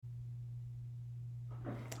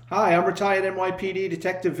Hi, I'm retired NYPD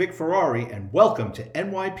Detective Vic Ferrari, and welcome to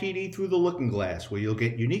NYPD Through the Looking Glass, where you'll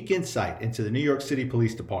get unique insight into the New York City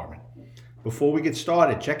Police Department. Before we get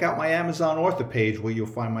started, check out my Amazon author page where you'll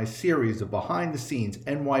find my series of behind-the-scenes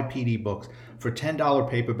NYPD books for $10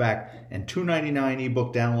 paperback and $2.99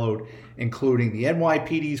 ebook download, including the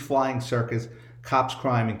NYPD's Flying Circus, Cops,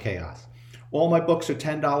 Crime, and Chaos. All my books are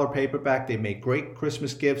 $10 paperback. They make great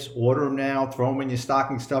Christmas gifts. Order them now, throw them in your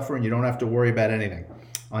stocking stuffer, and you don't have to worry about anything.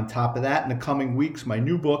 On top of that, in the coming weeks, my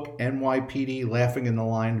new book, NYPD Laughing in the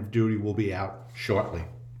Line of Duty, will be out shortly.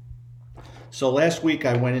 So last week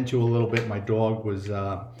I went into a little bit. My dog was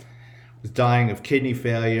dying of kidney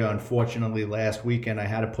failure. Unfortunately, last weekend I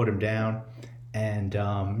had to put him down. And,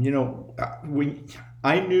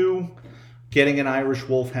 I knew getting an Irish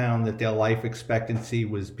Wolfhound that their life expectancy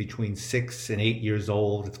was between 6 and 8 years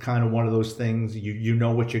old. It's kind of one of those things, you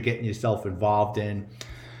know what you're getting yourself involved in.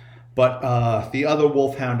 But the other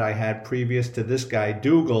wolfhound I had previous to this guy,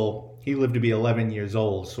 Dougal, he lived to be 11 years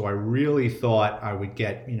old. So I really thought I would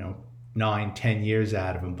get, 9, 10 years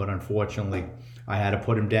out of him. But unfortunately, I had to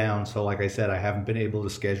put him down. So like I said, I haven't been able to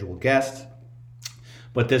schedule guests.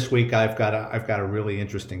 But this week I've got a really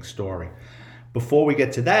interesting story. Before we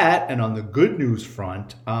get to that, and on the good news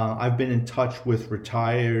front, I've been in touch with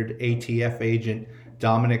retired ATF agent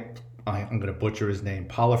Dominic, I'm going to butcher his name,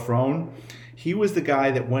 Polifrone. He was the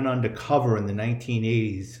guy that went undercover in the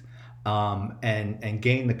 1980s and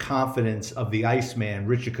gained the confidence of the Iceman,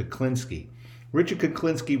 Richard Kuklinski. Richard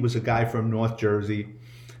Kuklinski was a guy from North Jersey,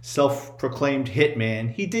 self-proclaimed hitman.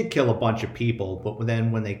 He did kill a bunch of people, but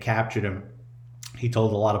then when they captured him, he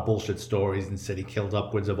told a lot of bullshit stories and said he killed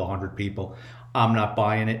upwards of 100 people. I'm not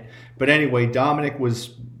buying it. But anyway, Dominic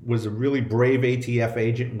was a really brave ATF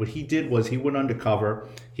agent. What he did was he went undercover.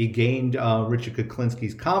 He gained Richard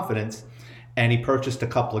Kuklinski's confidence, and he purchased a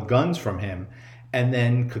couple of guns from him. And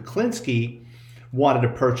then Kuklinski wanted to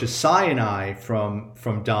purchase cyanide from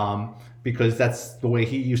Dom because that's the way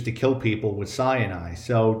he used to kill people, with cyanide.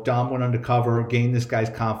 So Dom went undercover, gained this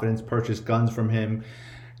guy's confidence, purchased guns from him,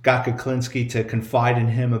 got Kuklinski to confide in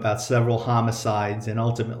him about several homicides, and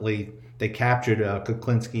ultimately they captured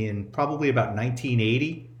Kuklinski in probably about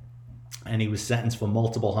 1980, and he was sentenced for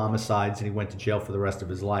multiple homicides, and he went to jail for the rest of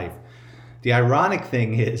his life. The ironic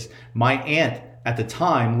thing is, my aunt at the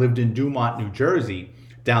time lived in Dumont, New Jersey,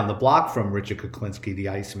 down the block from Richard Kuklinski, the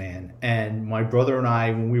Iceman. And my brother and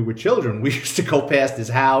I, when we were children, we used to go past his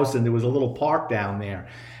house, and there was a little park down there.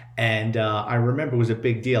 And I remember it was a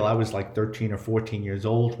big deal. I was like 13 or 14 years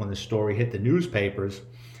old when the story hit the newspapers.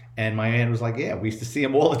 And my aunt was like, yeah, we used to see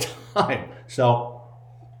him all the time. So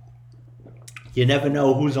you never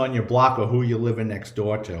know who's on your block or who you're living next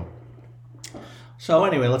door to. So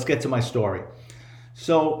anyway, let's get to my story.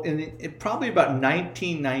 So in probably about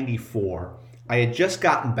 1994, I had just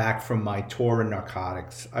gotten back from my tour in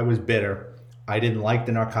narcotics. I was bitter. I didn't like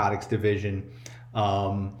the narcotics division.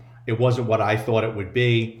 It wasn't what I thought it would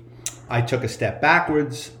be. I took a step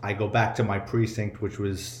backwards. I go back to my precinct, which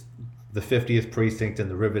was the 50th precinct in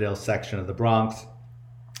the Riverdale section of the Bronx.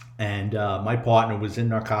 And my partner was in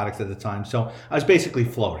narcotics at the time. So I was basically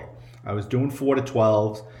floating. I was doing 4 to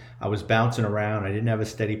 12s. I was bouncing around. I didn't have a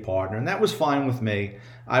steady partner, and that was fine with me.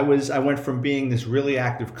 I went from being this really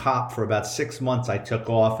active cop for about 6 months. I took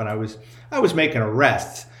off, and I was making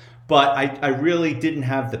arrests, but I really didn't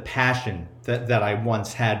have the passion that I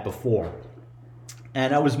once had before.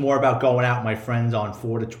 And I was more about going out with my friends on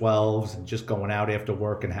 4 to 12s and just going out after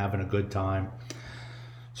work and having a good time.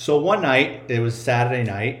 So one night, it was Saturday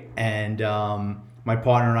night, and my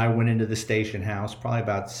partner and I went into the station house probably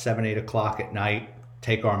about 7, 8 o'clock at night,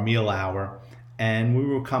 take our meal hour, and we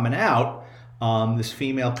were coming out. This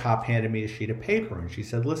female cop handed me a sheet of paper, and she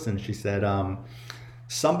said, listen,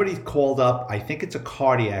 somebody called up, I think it's a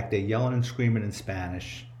cardiac, they're yelling and screaming in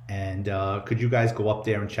Spanish, and could you guys go up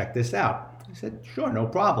there and check this out? I said, sure, no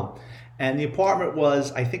problem. And the apartment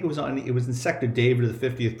was, I think it was in Sector David of the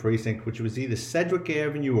 50th Precinct, which was either Sedgwick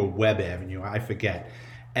Avenue or Webb Avenue, I forget.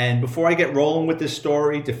 And before I get rolling with this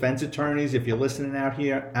story, defense attorneys, if you're listening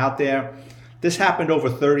out there, this happened over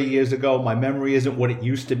 30 years ago. My memory isn't what it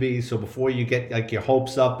used to be. So before you get like your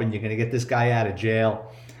hopes up and you're going to get this guy out of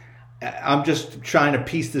jail, I'm just trying to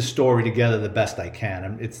piece this story together the best I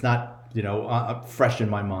can. It's not, fresh in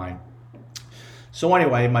my mind. So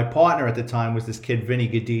anyway, my partner at the time was this kid, Vinny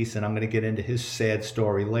Gadis, and I'm going to get into his sad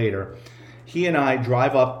story later. He and I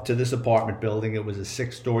drive up to this apartment building. It was a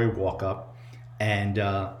 6-story walk-up, and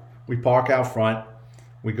we park out front.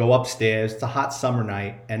 We go upstairs. It's a hot summer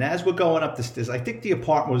night, and as we're going up the stairs, I think the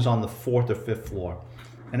apartment was on the 4th or 5th floor,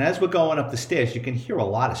 and as we're going up the stairs, you can hear a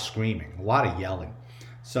lot of screaming, a lot of yelling.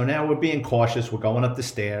 So now we're being cautious. We're going up the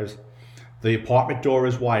stairs. The apartment door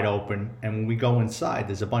is wide open, and when we go inside,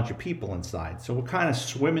 there's a bunch of people inside. So we're kind of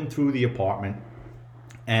swimming through the apartment,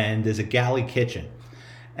 and there's a galley kitchen.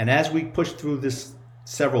 And as we push through this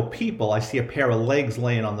several people, I see a pair of legs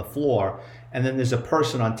laying on the floor, and then there's a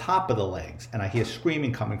person on top of the legs, and I hear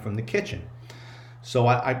screaming coming from the kitchen. So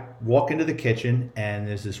I walk into the kitchen, and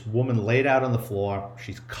there's this woman laid out on the floor.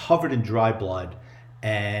 She's covered in dry blood,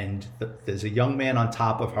 and there's a young man on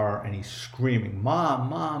top of her, and he's screaming, "Mom,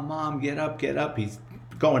 Mom, Mom, get up, get up." He's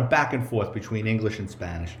going back and forth between English and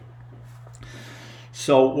Spanish.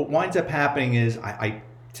 So what winds up happening is I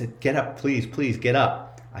said, "Get up, please, please, get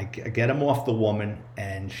up." I get him off the woman,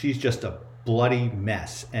 and she's just a bloody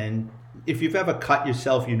mess. And if you've ever cut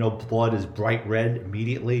yourself, you know blood is bright red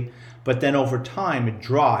immediately, but then over time it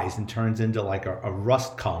dries and turns into like a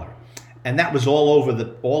rust color. And that was all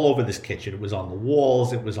over this kitchen. It was on the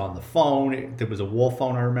walls, it was on the phone, there was a wall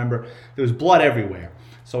phone, I remember. There was blood everywhere.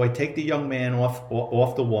 So I take the young man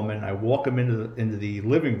off the woman, I walk him into the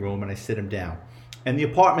living room, and I sit him down. And the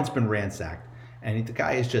apartment's been ransacked, and the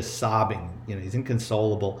guy is just sobbing, he's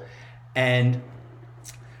inconsolable. And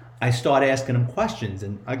I start asking him questions,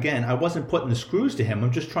 and again, I wasn't putting the screws to him,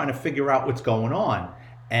 I'm just trying to figure out what's going on.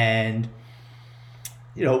 And,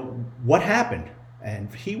 what happened?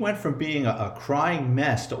 And he went from being a crying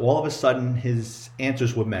mess to all of a sudden his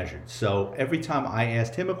answers were measured. So every time I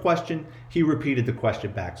asked him a question, he repeated the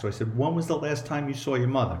question back. So I said, "When was the last time you saw your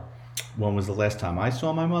mother?" "When was the last time I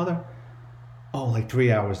saw my mother?" "Oh, like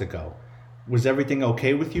 3 hours ago." "Was everything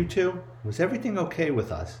okay with you two?" "Was everything okay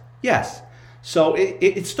with us?" "Yes." So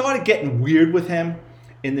it started getting weird with him.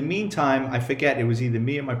 In the meantime, I forget, it was either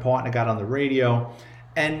me or my partner got on the radio.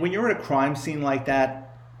 And when you're at a crime scene like that,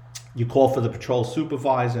 you call for the patrol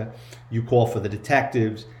supervisor, you call for the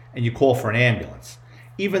detectives, and you call for an ambulance.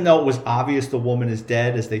 Even though it was obvious the woman is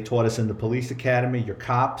dead, as they taught us in the police academy, you're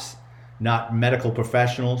cops, not medical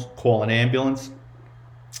professionals, call an ambulance.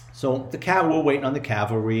 So we're waiting on the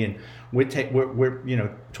cavalry, and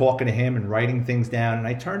we're talking to him and writing things down. And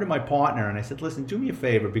I turned to my partner and I said, "Listen, do me a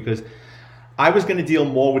favor," because I was going to deal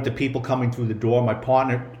more with the people coming through the door. My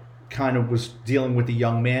partner kind of was dealing with the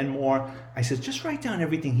young man more. I said, "Just write down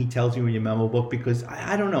everything he tells you in your memo book, because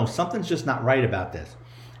I don't know, something's just not right about this."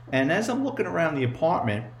 And as I'm looking around the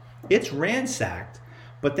apartment, it's ransacked,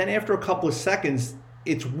 but then after a couple of seconds,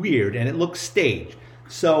 it's weird and it looks staged.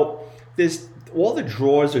 So there's all the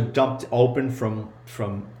drawers are dumped open from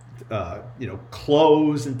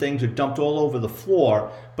clothes and things are dumped all over the floor,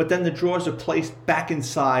 but then the drawers are placed back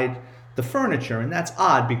inside the furniture. And that's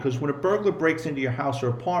odd, because when a burglar breaks into your house or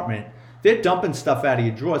apartment, they're dumping stuff out of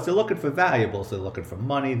your drawers. They're looking for valuables. They're looking for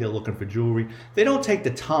money. They're looking for jewelry. They don't take the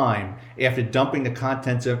time after dumping the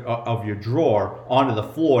contents of your drawer onto the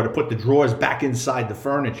floor to put the drawers back inside the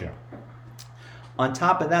furniture. On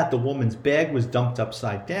top of that, the woman's bag was dumped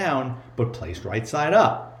upside down, but placed right side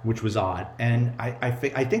up, which was odd. And I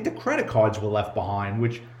think the credit cards were left behind,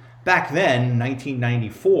 which back then,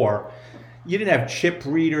 1994, you didn't have chip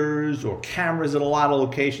readers or cameras at a lot of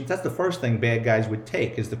locations. That's the first thing bad guys would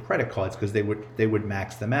take, is the credit cards, because they would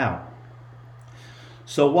max them out.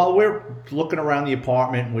 So while we're looking around the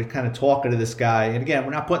apartment, we're kind of talking to this guy, and again,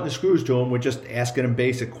 we're not putting the screws to him, we're just asking him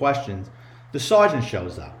basic questions. The sergeant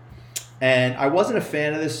shows up. And I wasn't a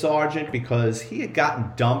fan of this sergeant because he had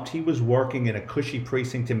gotten dumped. He was working in a cushy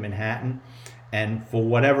precinct in Manhattan, and for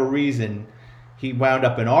whatever reason, he wound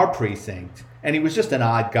up in our precinct, and he was just an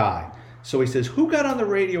odd guy. So he says, "Who got on the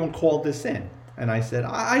radio and called this in?" And I said,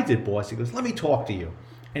 I did, boss." He goes, "Let me talk to you."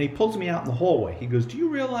 And he pulls me out in the hallway. He goes, "Do you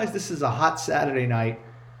realize this is a hot Saturday night?"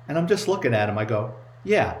 And I'm just looking at him. I go,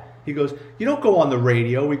 "Yeah." He goes, "You don't go on the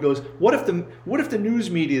radio." He goes, what if the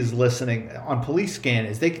news media is listening on police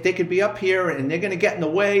scanners? They could be up here and they're going to get in the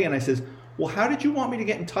way." And I says, "Well, how did you want me to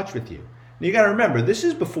get in touch with you?" And you got to remember, this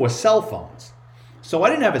is before cell phones. So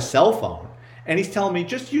I didn't have a cell phone. And he's telling me,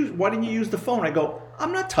 why didn't you use the phone? I go,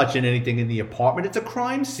 "I'm not touching anything in the apartment. It's a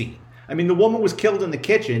crime scene. I mean, the woman was killed in the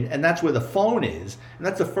kitchen, and that's where the phone is. And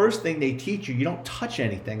that's the first thing they teach you. You don't touch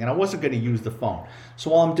anything." And I wasn't going to use the phone.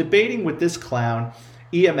 So while I'm debating with this clown,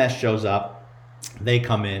 EMS shows up. They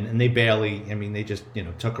come in, and they just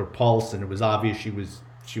took her pulse, and it was obvious she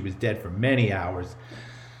was dead for many hours.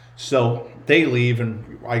 So they leave,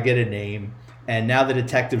 and I get a name. And now the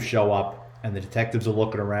detectives show up. And the detectives are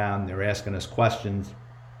looking around, they're asking us questions,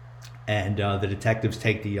 and the detectives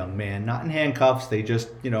take the young man, not in handcuffs, they just,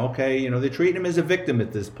 they're treating him as a victim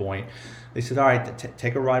at this point. They said, "All right,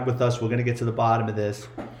 take a ride with us, we're going to get to the bottom of this,"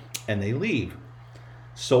 and they leave.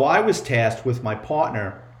 So I was tasked with my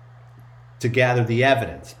partner to gather the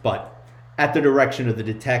evidence, but at the direction of the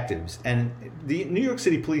detectives. And the New York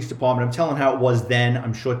City Police Department, I'm telling how it was then.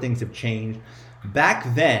 I'm sure things have changed.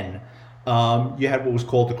 Back then, you had what was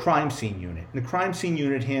called the crime scene unit. And the crime scene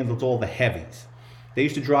unit handled all the heavies. They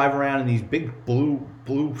used to drive around in these big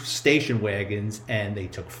blue station wagons, and they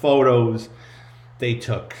took photos. They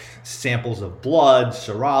took samples of blood,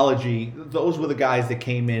 serology. Those were the guys that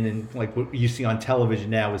came in, and like what you see on television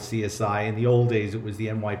now with CSI. In the old days, it was the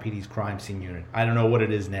NYPD's crime scene unit. I don't know what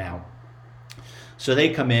it is now. So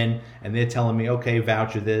they come in, and they're telling me, okay,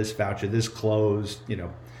 voucher this closed, you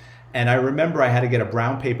know. And I remember I had to get a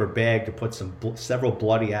brown paper bag to put several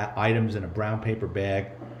bloody items in a brown paper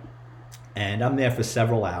bag. And I'm there for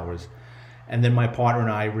several hours. And then my partner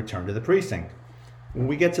and I return to the precinct. When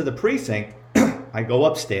we get to the precinct, I go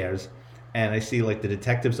upstairs and I see like the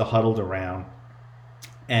detectives are huddled around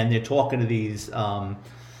and they're talking to these,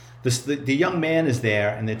 the young man is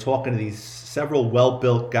there and they're talking to these several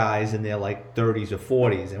well-built guys in their like 30s or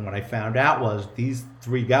 40s. And what I found out was these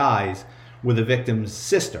three guys were the victim's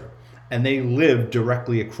sister, and they lived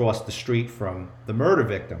directly across the street from the murder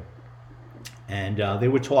victim. And they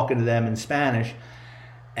were talking to them in Spanish,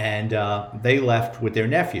 and they left with their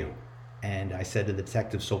nephew. And I said to the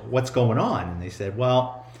detective, so what's going on? And they said,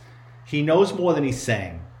 well, he knows more than he's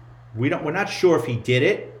saying. We're not sure if he did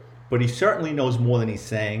it, but he certainly knows more than he's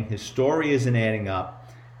saying. His story isn't adding up.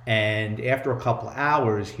 And after a couple of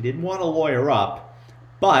hours, he didn't want to lawyer up,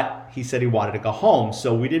 but he said he wanted to go home.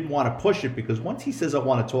 So we didn't want to push it, because once he says, I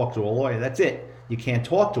want to talk to a lawyer, that's it. You can't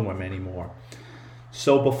talk to him anymore.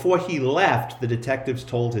 So before he left, the detectives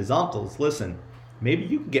told his uncles, listen, maybe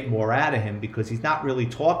you can get more out of him, because he's not really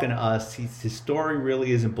talking to us. His story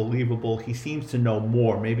really isn't believable. He seems to know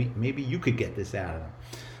more. Maybe you could get this out of him.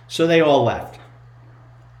 So they all left.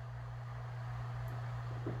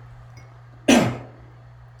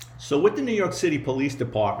 So with the New York City Police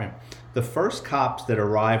Department, the first cops that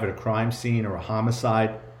arrive at a crime scene or a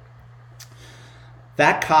homicide,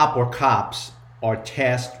 that cop or cops are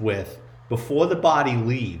tasked with, before the body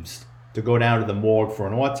leaves to go down to the morgue for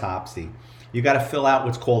an autopsy, you got to fill out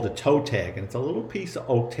what's called a toe tag. And it's a little piece of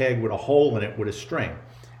oak tag with a hole in it with a string.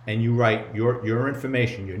 And you write your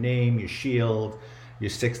information, your name, your shield, your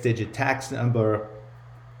 6-digit tax number,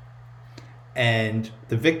 and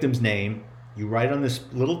the victim's name. You write on this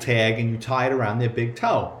little tag and you tie it around their big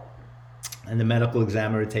toe. And the medical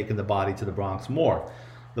examiner had taken the body to the Bronx morgue.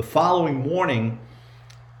 The following morning,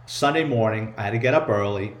 Sunday morning, I had to get up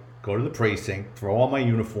early, go to the precinct, throw on my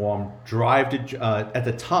uniform, drive to, at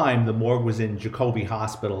the time, the morgue was in Jacoby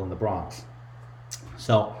Hospital in the Bronx.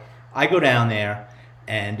 So I go down there,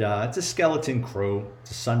 and it's a skeleton crew.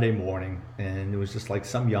 It's a Sunday morning, and there was just like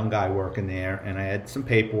some young guy working there, and I had some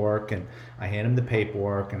paperwork, and I hand him the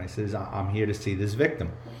paperwork, and I says, I'm here to see this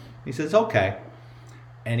victim. He says, okay.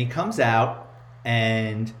 And he comes out,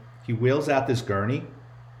 and he wheels out this gurney.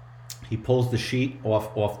 He pulls the sheet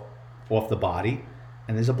off the body,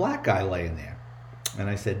 and there's a black guy laying there. And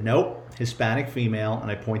I said, nope, Hispanic female,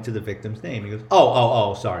 and I point to the victim's name. He goes,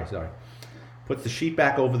 oh, sorry. Puts the sheet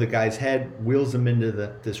back over the guy's head, wheels him into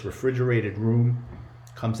this refrigerated room,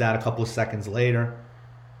 comes out a couple of seconds later,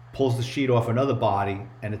 pulls the sheet off another body,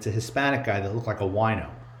 and it's a Hispanic guy that looked like a wino.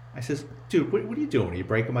 I says, dude, what are you doing? Are you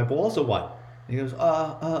breaking my balls or what? And he goes,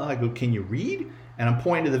 I go, can you read? And I'm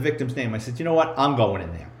pointing to the victim's name. I said, you know what? I'm going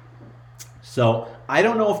in there. So I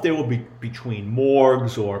don't know if they will be between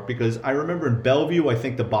morgues, or because I remember in Bellevue, I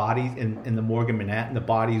think the bodies in the morgue in Manhattan, the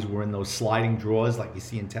bodies were in those sliding drawers like you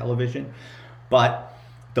see in television. But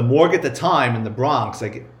the morgue at the time in the Bronx,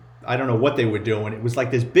 like, I don't know what they were doing. It was like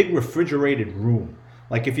this big refrigerated room.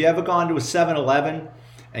 Like if you ever gone to a 7-Eleven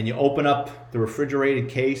and you open up the refrigerated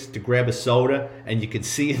case to grab a soda and you can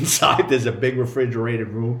see inside there's a big refrigerated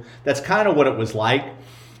room. That's kind of what it was like.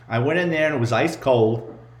 I went in there and it was ice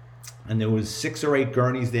cold, and there was 6 or 8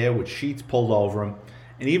 gurneys there with sheets pulled over them.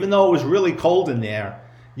 And even though it was really cold in there,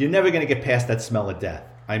 you're never going to get past that smell of death.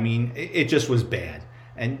 I mean, it just was bad.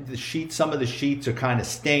 And the sheets, some of the sheets are kind of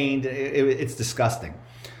stained. It's disgusting.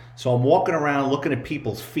 So I'm walking around looking at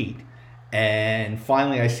people's feet. And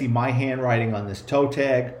finally I see my handwriting on this toe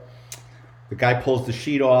tag. The guy pulls the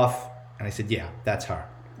sheet off. And I said, yeah, that's her.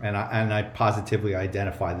 And I positively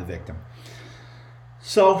identified the victim.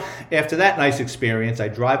 So after that nice experience, I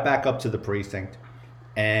drive back up to the precinct.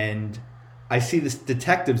 And I see the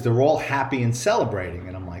detectives. They're all happy and celebrating.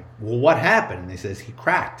 And I'm like, well, what happened? And they says, he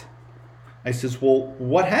cracked. I says, well,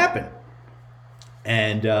 what happened?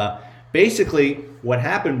 And basically what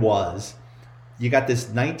happened was, you got this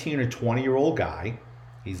 19 or 20-year-old guy.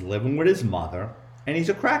 He's living with his mother, and he's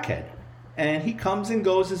a crackhead. And he comes and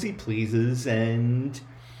goes as he pleases, and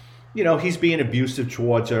he's being abusive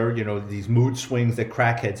towards her, these mood swings that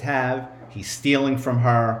crackheads have. He's stealing from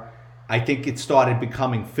her. I think it started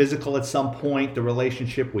becoming physical at some point, the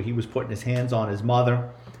relationship where he was putting his hands on his mother,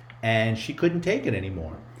 and she couldn't take it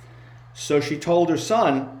anymore. So she told her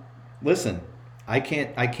son, listen, I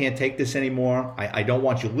can't take this anymore. I don't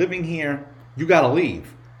want you living here. You got to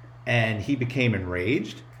leave. And he became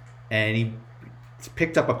enraged, and he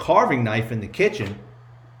picked up a carving knife in the kitchen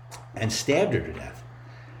and stabbed her to death.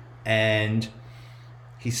 And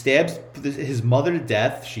he stabs his mother to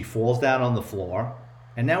death. She falls down on the floor,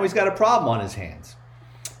 and now he's got a problem on his hands.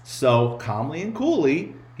 So calmly and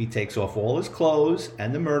coolly, he takes off all his clothes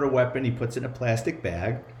and the murder weapon. He puts it in a plastic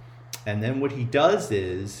bag. And then what he does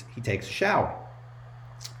is he takes a shower.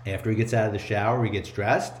 After he gets out of the shower, he gets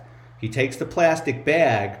dressed. He takes the plastic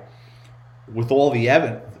bag with all the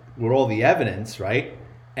evidence, right?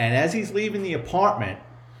 And as he's leaving the apartment,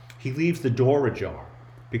 he leaves the door ajar.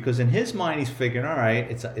 Because in his mind, he's figuring, all right,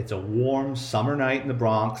 it's a warm summer night in the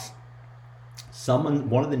Bronx.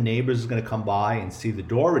 One of the neighbors is going to come by and see the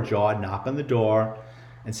door ajar, knock on the door,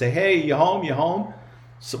 and say, hey, you home, you home?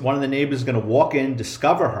 So one of the neighbors is going to walk in,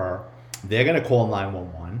 discover her. They're going to call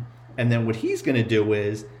 911. And then what he's going to do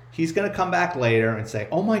is he's going to come back later and say,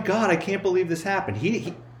 oh my God, I can't believe this happened.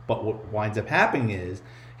 But what winds up happening is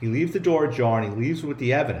he leaves the door ajar and he leaves with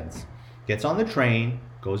the evidence, gets on the train,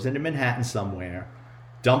 goes into Manhattan somewhere,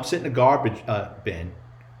 dumps it in a garbage bin,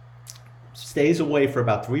 stays away for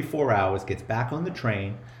about 3-4 hours, gets back on the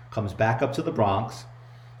train, comes back up to the Bronx,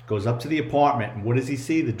 goes up to the apartment, and what does he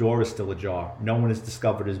see? The door is still ajar. No one has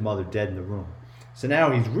discovered his mother dead in the room. So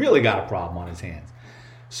now he's really got a problem on his hands.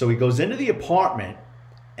 So he goes into the apartment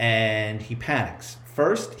and he panics.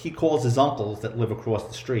 First, he calls his uncles that live across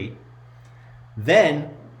the street.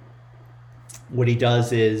 Then, what he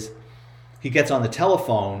does is he gets on the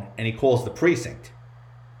telephone and he calls the precinct.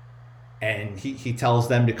 And he tells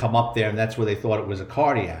them to come up there, and that's where they thought it was a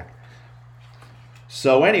cardiac.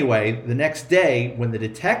 So anyway, the next day, when the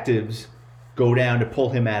detectives go down to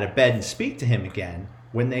pull him out of bed and speak to him again,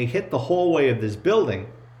 when they hit the hallway of this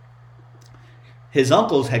building, his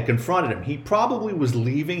uncles had confronted him. He probably was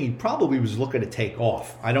leaving. He probably was looking to take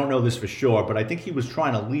off. I don't know this for sure, but I think he was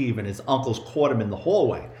trying to leave, and his uncles caught him in the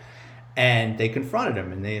hallway. And they confronted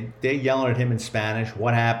him, and they're yelling at him in Spanish.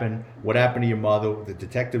 What happened? What happened to your mother? The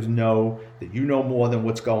detectives know that you know more than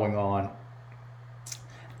what's going on.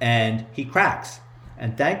 And he cracks.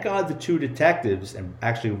 And thank God the two detectives, and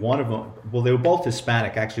actually one of them, well, they were both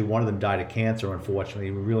Hispanic. Actually, one of them died of cancer, unfortunately.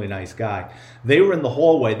 He was a really nice guy. They were in the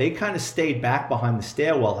hallway. They kind of stayed back behind the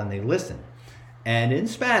stairwell, and they listened. And in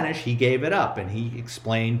Spanish, he gave it up, and he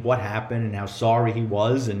explained what happened and how sorry he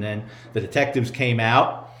was. And then the detectives came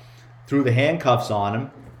out, threw the handcuffs on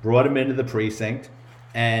him, brought him into the precinct,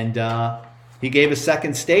 and he gave a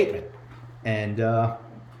second statement. And,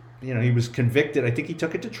 he was convicted. I think he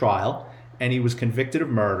took it to trial, and he was convicted of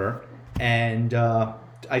murder. And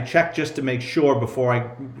I checked just to make sure before I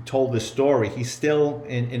told this story. He's still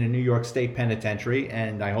in a New York State penitentiary,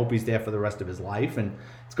 and I hope he's there for the rest of his life. And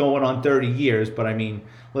it's going on 30 years. But I mean,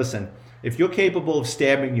 listen, if you're capable of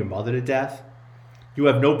stabbing your mother to death, you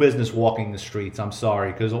have no business walking the streets. I'm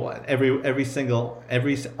sorry, because every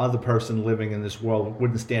other person living in this world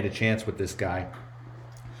wouldn't stand a chance with this guy.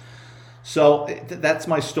 So that's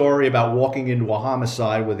my story about walking into a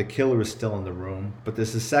homicide where the killer is still in the room. But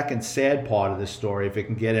there's a second sad part of this story, if it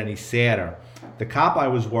can get any sadder. The cop I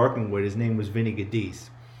was working with, his name was Vinny Gadis.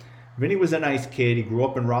 Vinny was a nice kid. He grew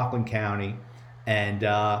up in Rockland County. And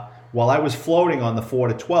while I was floating on the 4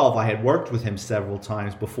 to 12, I had worked with him several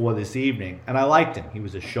times before this evening. And I liked him. He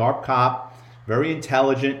was a sharp cop, very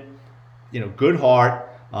intelligent, good heart.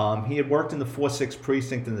 He had worked in the 4-6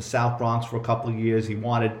 precinct in the South Bronx for a couple of years. He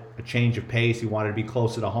wanted a change of pace. He wanted to be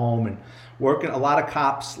closer to home. And a lot of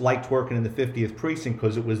cops liked working in the 50th precinct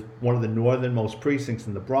because it was one of the northernmost precincts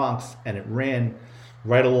in the Bronx, and it ran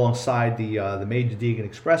right alongside the Major Deegan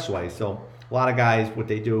Expressway. So a lot of guys, what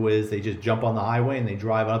they do is they just jump on the highway and they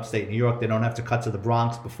drive upstate New York. They don't have to cut to the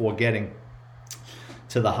Bronx before getting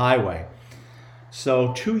to the highway.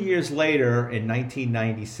 So 2 years later, in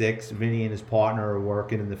 1996, Vinny and his partner are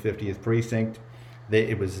working in the 50th precinct. I think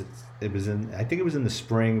it was in the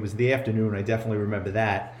spring. It was the afternoon. I definitely remember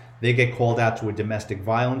that. They get called out to a domestic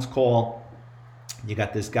violence call. You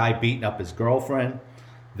got this guy beating up his girlfriend.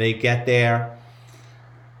 They get there.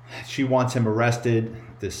 She wants him arrested.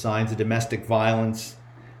 There's signs of domestic violence.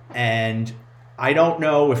 And I don't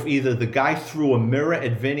know if either the guy threw a mirror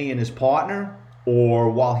at Vinny and his partner, or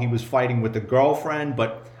while he was fighting with the girlfriend,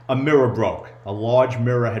 but a mirror broke. A large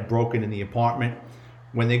mirror had broken in the apartment.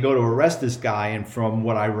 when they go to arrest this guy, and from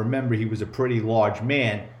what I remember, he was a pretty large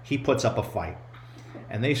man, he puts up a fight.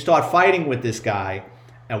 And they start fighting with this guy,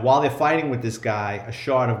 and while they're fighting with this guy, a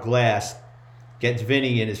shard of glass gets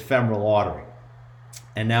Vinny in his femoral artery.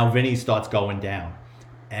 And now Vinny starts going down.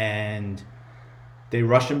 And they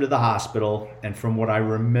rush him to the hospital, and from what I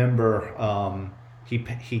remember,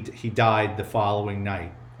 he died the following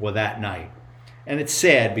night, or that night. And it's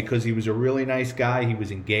sad because he was a really nice guy. He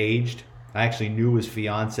was engaged. I actually knew his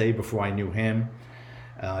fiance before I knew him.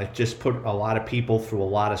 It just put a lot of people through a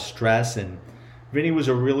lot of stress. And Vinny was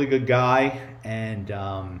a really good guy. And,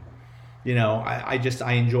 I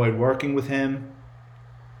enjoyed working with him.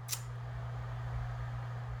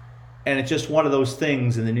 And it's just one of those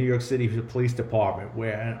things in the New York City Police Department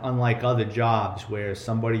where, unlike other jobs where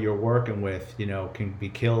somebody you're working with, can be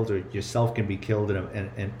killed, or yourself can be killed in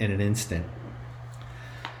an instant.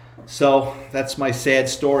 So that's my sad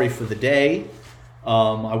story for the day.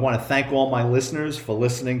 I want to thank all my listeners for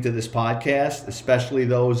listening to this podcast, especially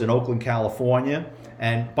those in Oakland, California.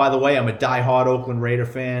 And by the way, I'm a diehard Oakland Raider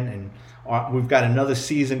fan, and we've got another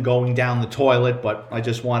season going down the toilet, but I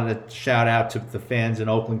just wanted to shout out to the fans in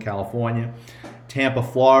Oakland, California, Tampa,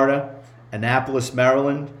 Florida, Annapolis,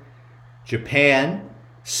 Maryland, Japan,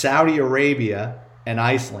 Saudi Arabia, and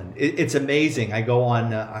Iceland. It's amazing. I go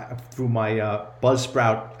on through my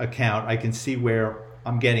Buzzsprout account. I can see where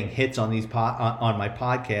I'm getting hits on these on my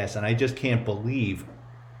podcast, and I just can't believe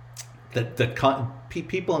that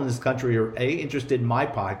people in this country are interested in my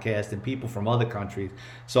podcast, and people from other countries.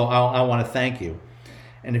 So I want to thank you.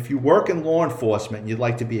 And if you work in law enforcement and you'd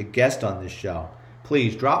like to be a guest on this show,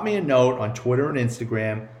 please drop me a note on Twitter and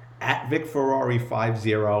Instagram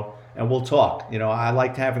 @VicFerrari50. And we'll talk. I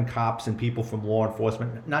like having cops and people from law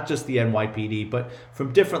enforcement, not just the NYPD, but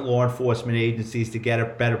from different law enforcement agencies to get a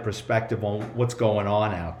better perspective on what's going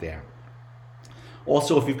on out there.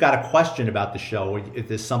 Also, if you've got a question about the show, or if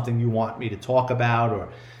there's something you want me to talk about, or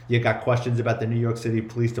you got questions about the New York City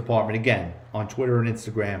Police Department, again, on Twitter and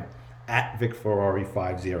Instagram,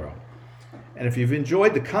 @VicFerrari50. And if you've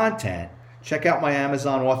enjoyed the content, check out my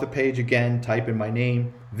Amazon author page again. Type in my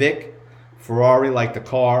name, Vic Ferrari, like the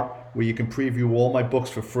car, where you can preview all my books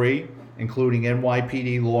for free, including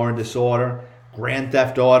NYPD Law and Disorder, Grand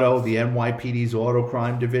Theft Auto, the NYPD's Auto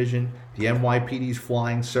Crime Division, the NYPD's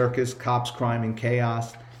Flying Circus, Cops, Crime, and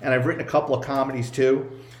Chaos. And I've written a couple of comedies too.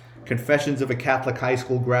 Confessions of a Catholic High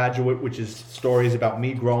School Graduate, which is stories about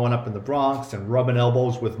me growing up in the Bronx and rubbing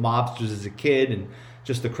elbows with mobsters as a kid, and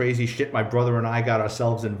just the crazy shit my brother and I got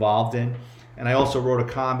ourselves involved in. And I also wrote a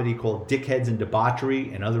comedy called Dickheads and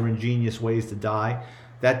Debauchery and Other Ingenious Ways to Die.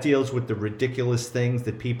 That deals with the ridiculous things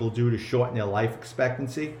that people do to shorten their life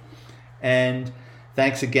expectancy. And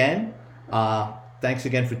thanks again. Thanks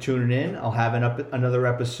again for tuning in. I'll have another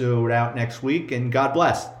episode out next week, and God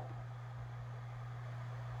bless.